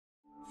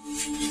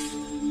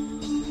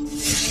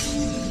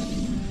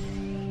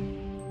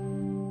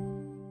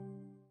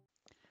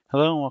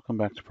Hello and welcome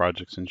back to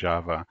Projects in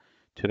Java.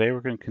 Today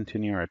we're going to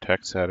continue our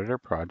text editor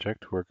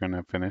project. We're going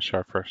to finish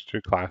our first two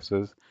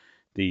classes,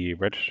 the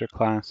register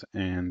class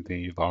and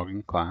the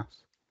login class.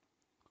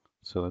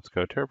 So let's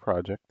go to our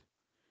project.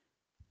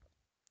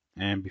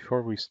 And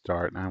before we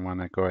start, I want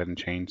to go ahead and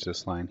change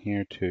this line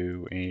here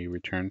to a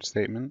return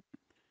statement.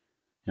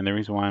 And the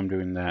reason why I'm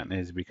doing that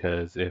is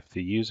because if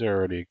the user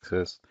already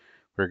exists,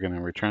 we're going to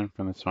return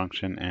from this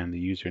function and the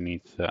user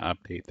needs to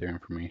update their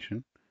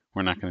information.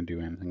 We're not going to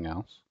do anything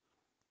else.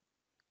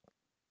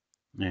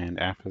 And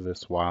after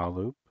this while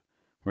loop,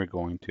 we're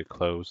going to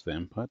close the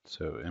input.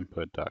 So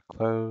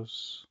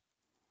input.close.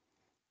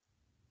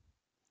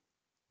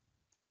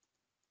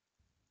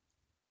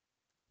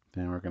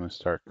 Then we're going to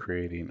start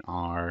creating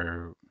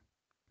our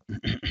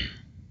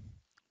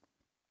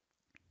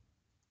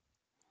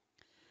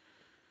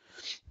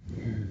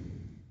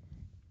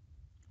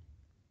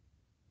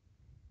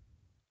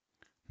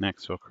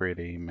next we'll create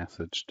a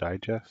message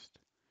digest.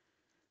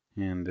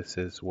 And this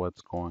is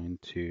what's going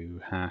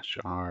to hash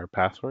our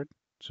password.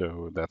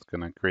 So that's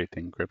going to create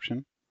the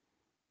encryption.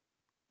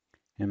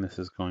 And this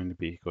is going to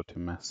be equal to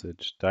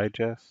message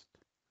digest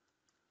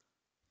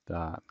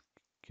dot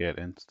get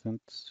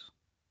instance.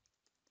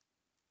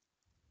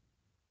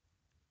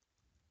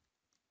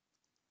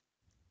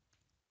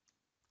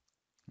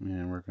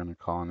 And we're going to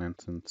call an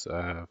instance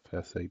of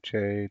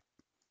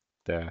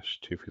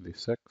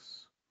SHA-256.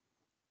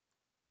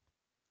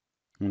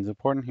 And it's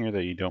important here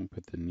that you don't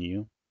put the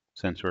new,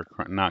 since we're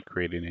not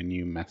creating a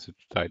new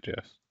message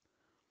digest.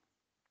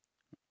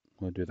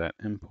 We'll do that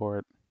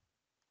import.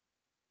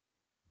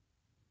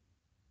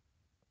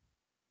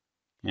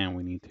 And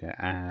we need to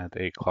add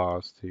a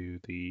clause to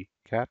the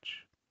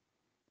catch.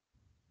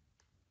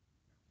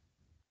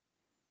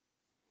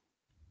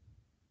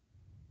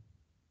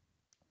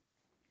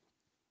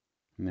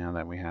 Now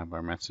that we have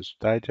our message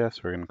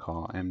digest, we're going to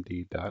call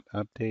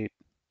md.update. And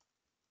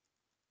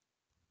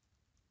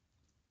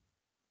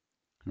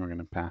we're going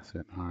to pass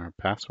it our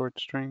password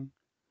string.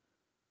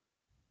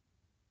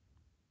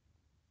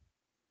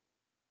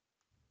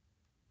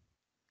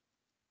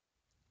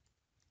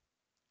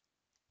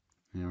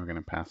 And we're going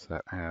to pass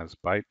that as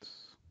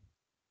bytes.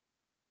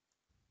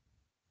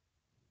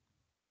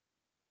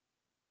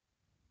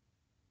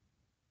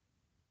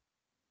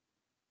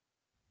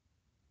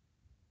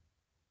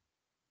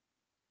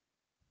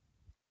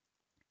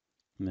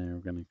 And then we're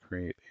going to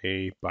create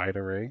a byte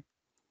array.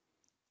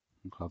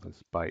 We'll call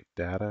this byte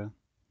data.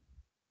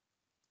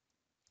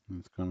 And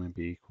it's going to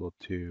be equal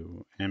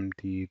to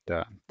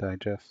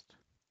md.digest.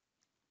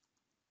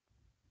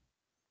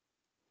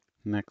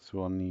 Next,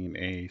 we'll need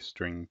a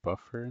string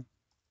buffer.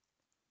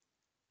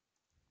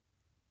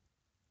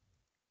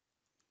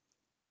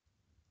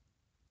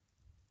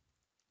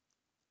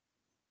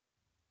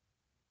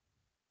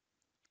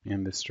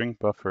 And the string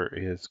buffer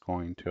is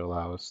going to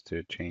allow us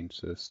to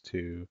change this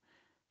to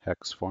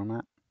hex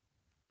format.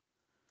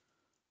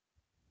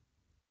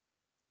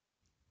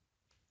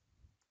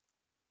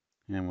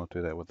 And we'll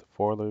do that with the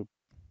for loop.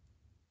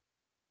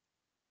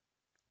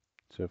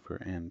 So for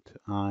int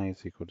I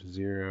is equal to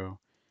 0,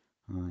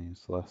 I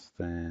is less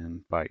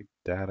than byte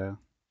data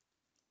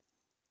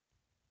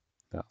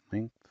dot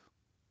length,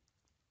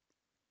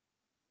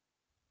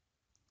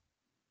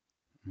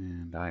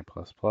 and I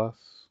plus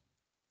plus.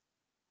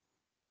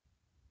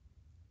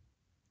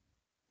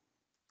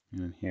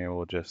 And here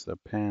we'll just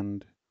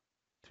append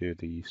to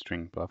the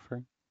string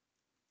buffer.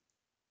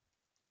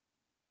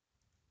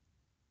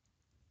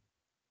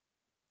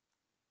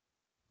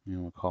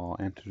 And we'll call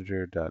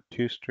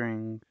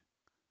integer.toString.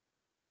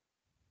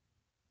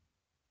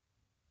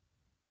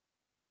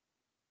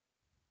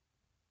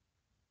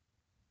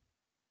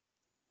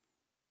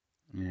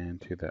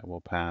 And to that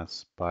we'll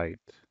pass byte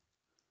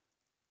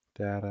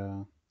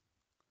data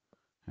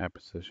at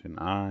position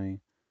I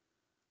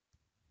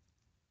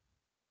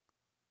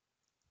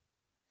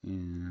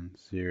and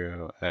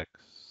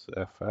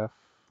 0xff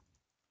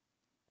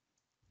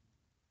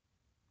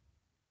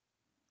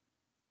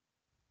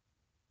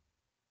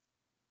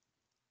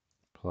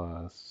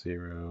plus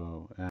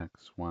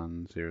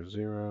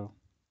 0x100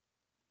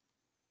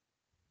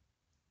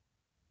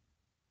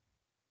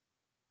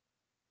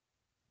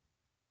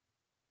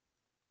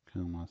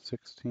 comma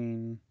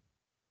 16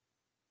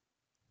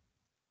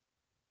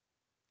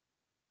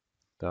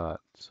 dot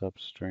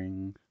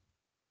substring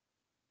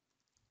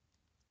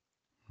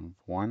of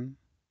 1.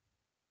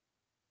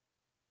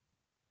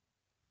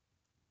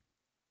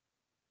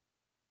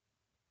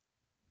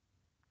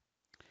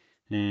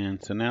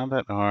 And so now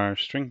that our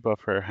string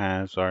buffer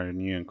has our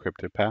new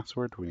encrypted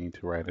password, we need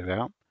to write it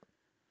out.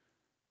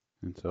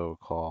 And so we'll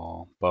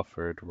call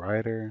buffered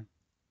writer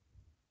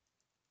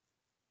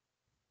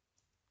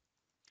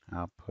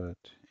output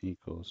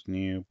equals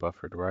new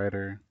buffered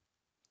writer.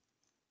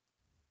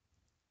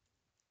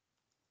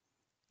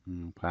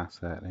 And we'll pass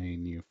that a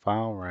new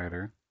file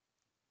writer.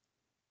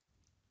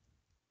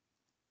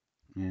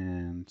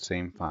 And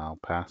same file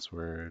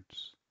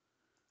passwords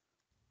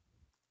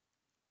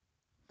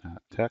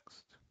dot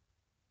text.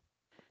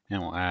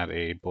 And we'll add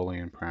a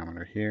Boolean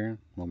parameter here.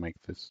 We'll make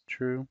this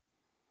true.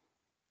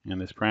 And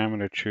this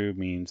parameter true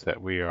means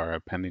that we are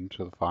appending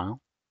to the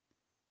file.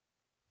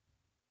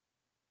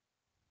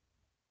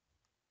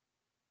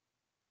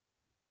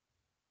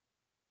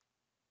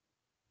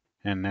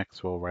 And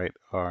next we'll write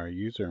our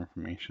user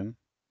information.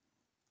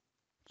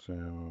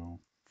 So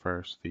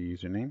first the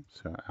username,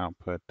 so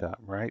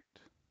output.write.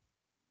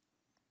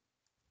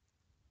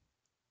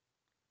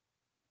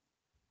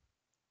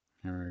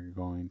 And we're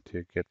going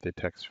to get the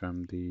text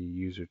from the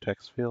user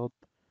text field.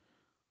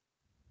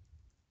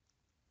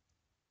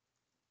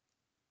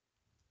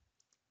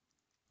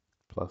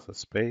 Plus a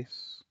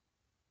space.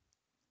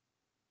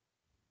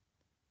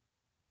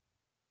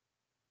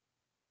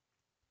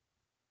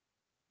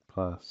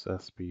 Plus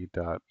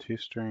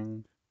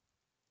sb.toString.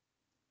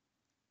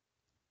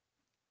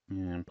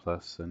 And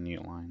plus a new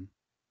line.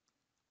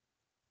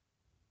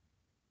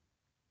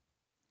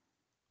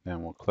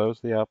 Then we'll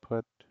close the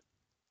output.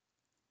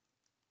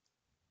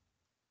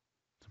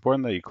 It's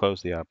important that you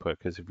close the output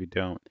because if you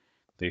don't,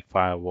 the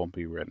file won't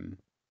be written.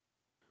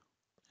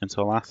 And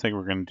so the last thing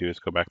we're going to do is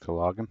go back to the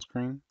login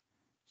screen.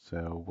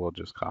 So we'll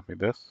just copy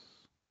this.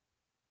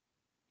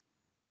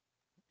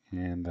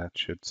 And that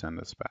should send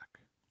us back.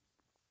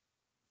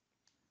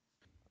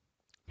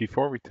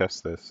 Before we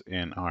test this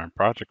in our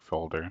project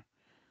folder,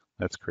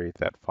 let's create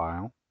that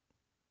file.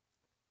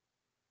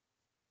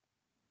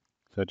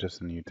 So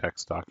just a new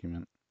text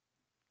document.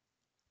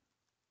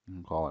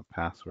 We'll call it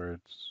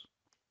passwords.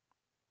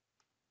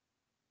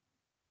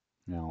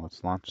 Now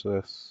let's launch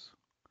this.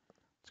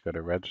 Let's go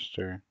to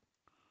register.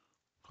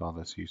 Call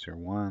this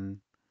user1.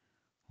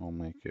 We'll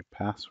make it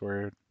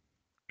password,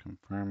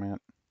 confirm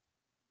it,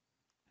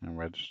 and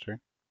register.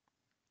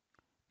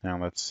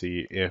 Now let's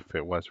see if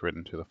it was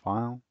written to the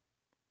file.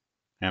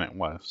 And it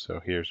was. So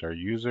here's our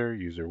user,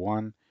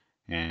 user1,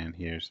 and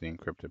here's the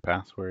encrypted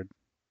password.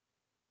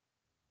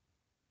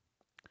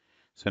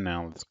 So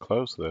now let's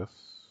close this.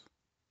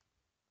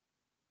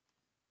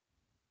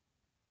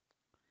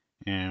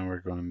 And we're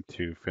going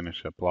to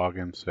finish up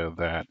login so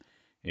that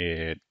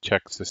it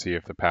checks to see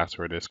if the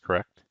password is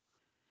correct.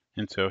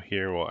 And so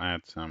here we'll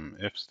add some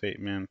if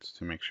statements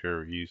to make sure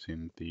we're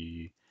using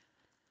the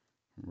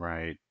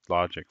right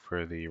logic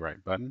for the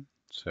right button.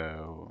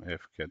 So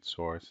if get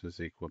source is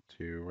equal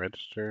to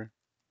register,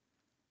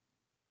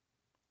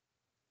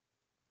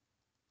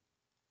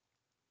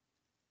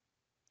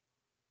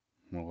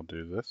 we'll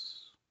do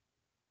this.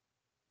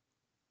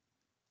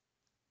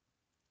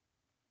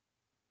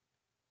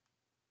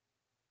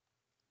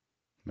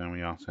 Then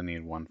we also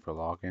need one for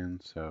login.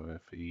 So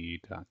if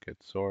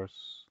e.getSource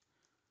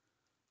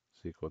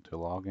is equal to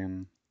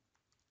login.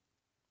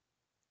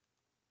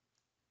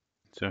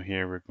 So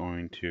here we're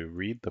going to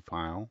read the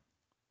file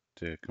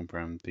to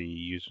confirm the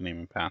username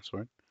and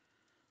password.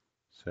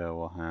 So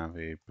we'll have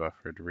a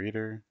buffered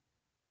reader.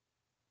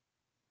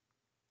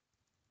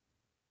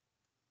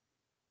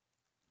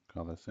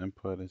 Call this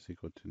input is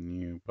equal to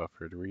new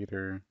buffered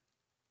reader.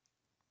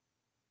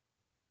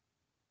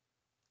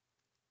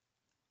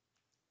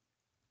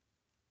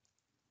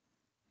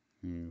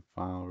 New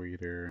file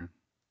reader.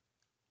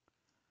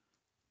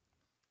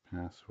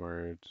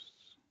 Passwords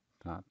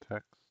dot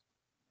text.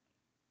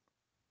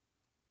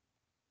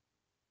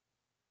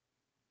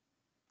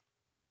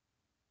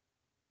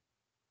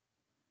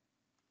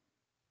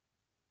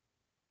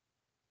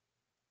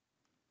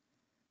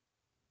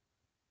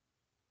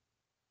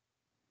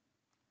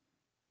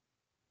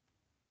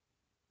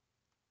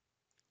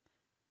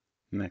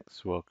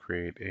 Next, we'll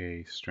create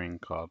a string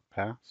called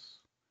pass,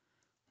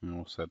 and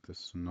we'll set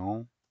this to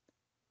null.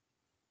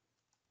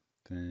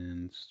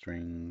 Then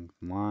string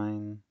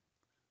line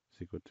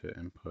is equal to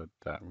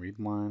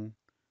input.readLine.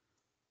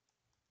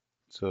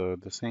 So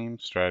the same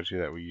strategy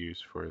that we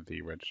use for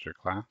the register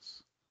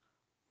class.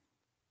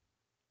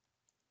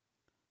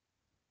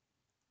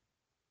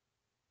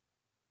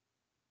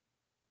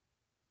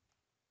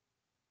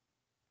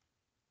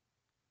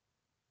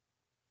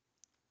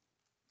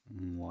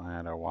 And we'll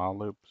add our while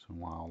loop, so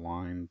while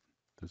line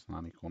does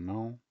not equal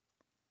null.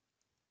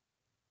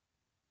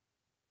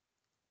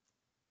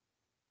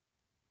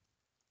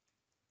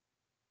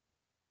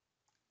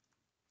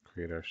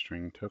 Create our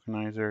string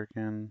tokenizer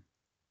again.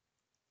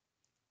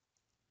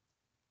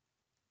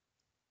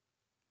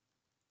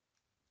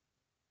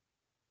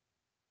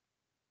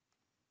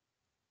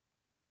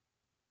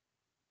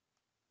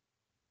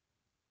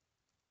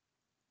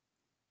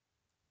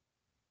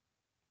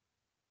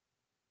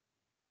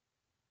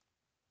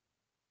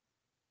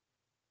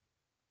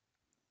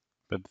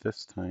 But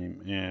this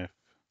time, if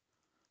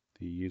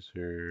the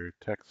user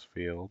text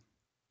field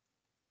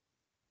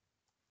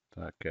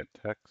dot get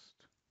text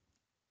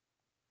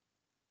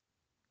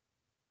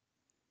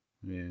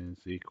is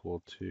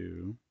equal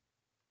to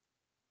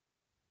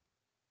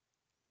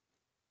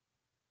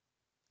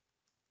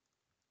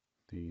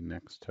the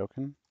next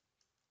token,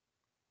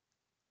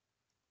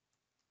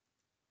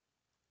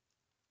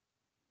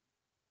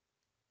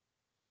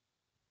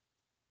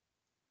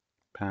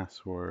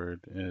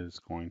 password is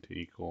going to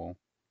equal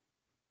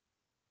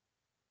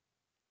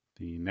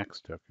the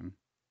next token.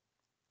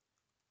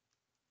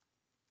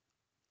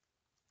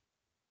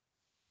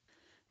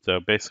 So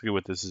basically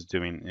what this is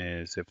doing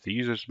is if the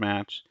users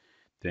match,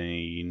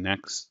 the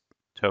next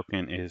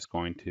token is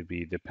going to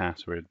be the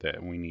password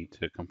that we need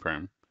to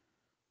confirm.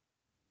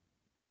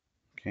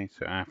 Okay,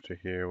 so after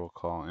here we'll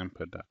call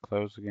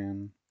input.close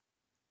again.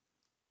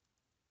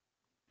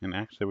 And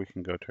actually we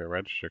can go to our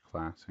register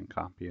class and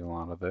copy a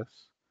lot of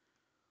this.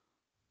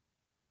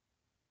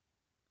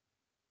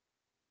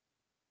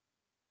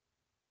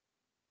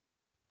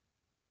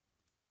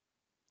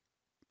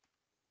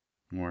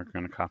 And we're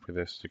going to copy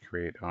this to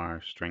create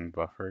our string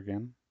buffer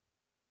again.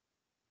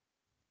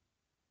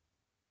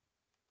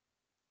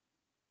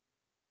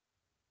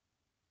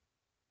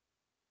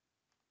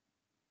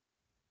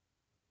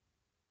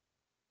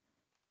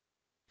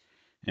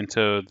 And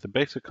so the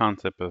basic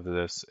concept of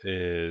this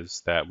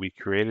is that we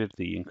created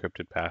the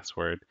encrypted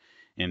password,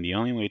 and the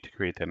only way to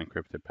create that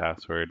encrypted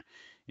password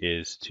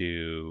is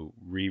to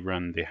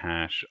rerun the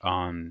hash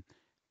on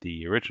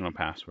the original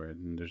password,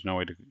 and there's no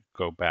way to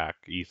go back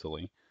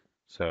easily.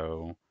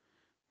 So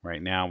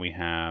right now we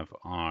have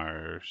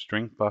our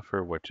string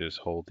buffer, which is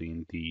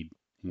holding the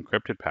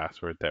encrypted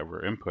password that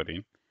we're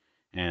inputting,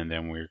 and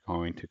then we're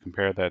going to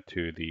compare that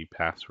to the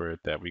password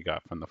that we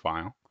got from the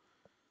file.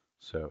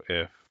 So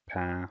if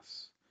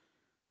pass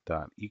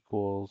dot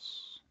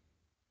equals,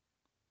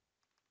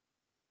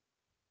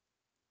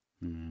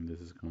 and this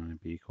is going to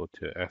be equal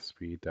to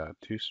sp dot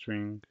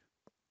toString.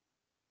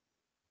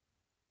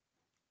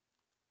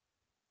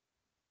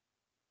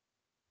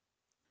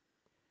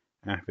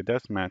 And if it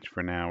does match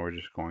for now, we're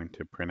just going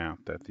to print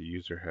out that the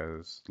user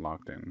has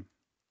logged in.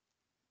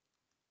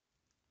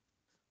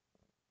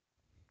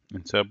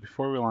 And so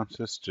before we launch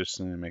this,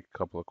 just need to make a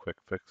couple of quick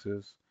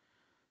fixes.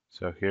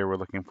 So here we're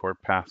looking for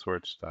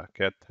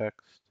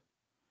passwords.getText,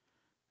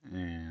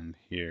 and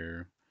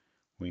here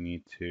we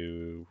need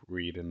to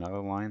read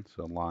another line.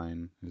 So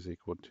line is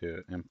equal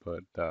to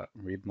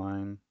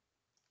input.readLine.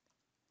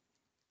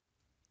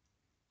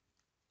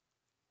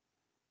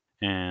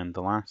 And the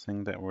last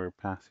thing that we're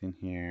passing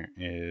here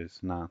is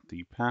not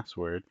the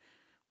password,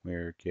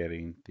 we're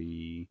getting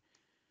the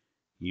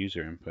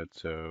user input.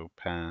 So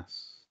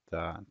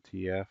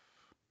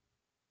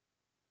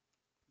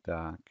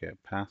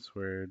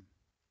pass.tf.getPassword.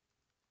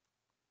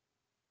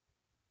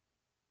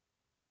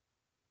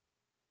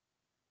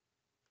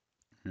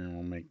 And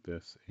we'll make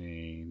this a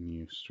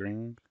new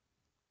string.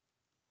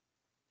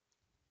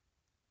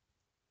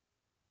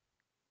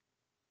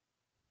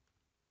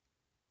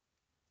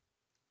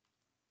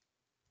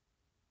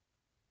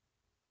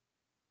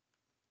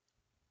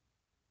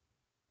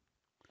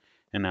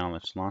 And now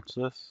let's launch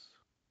this.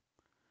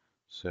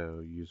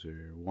 So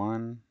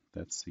user1,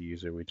 that's the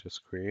user we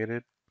just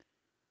created.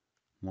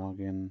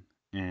 Login,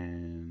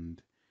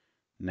 and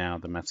now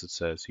the message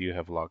says you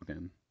have logged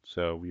in.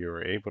 So we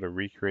were able to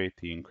recreate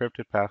the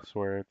encrypted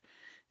password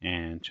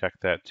and check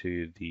that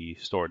to the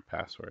stored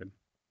password.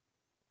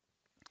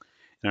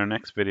 In our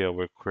next video,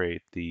 we'll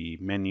create the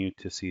menu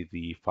to see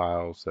the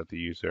files that the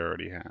user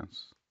already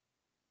has.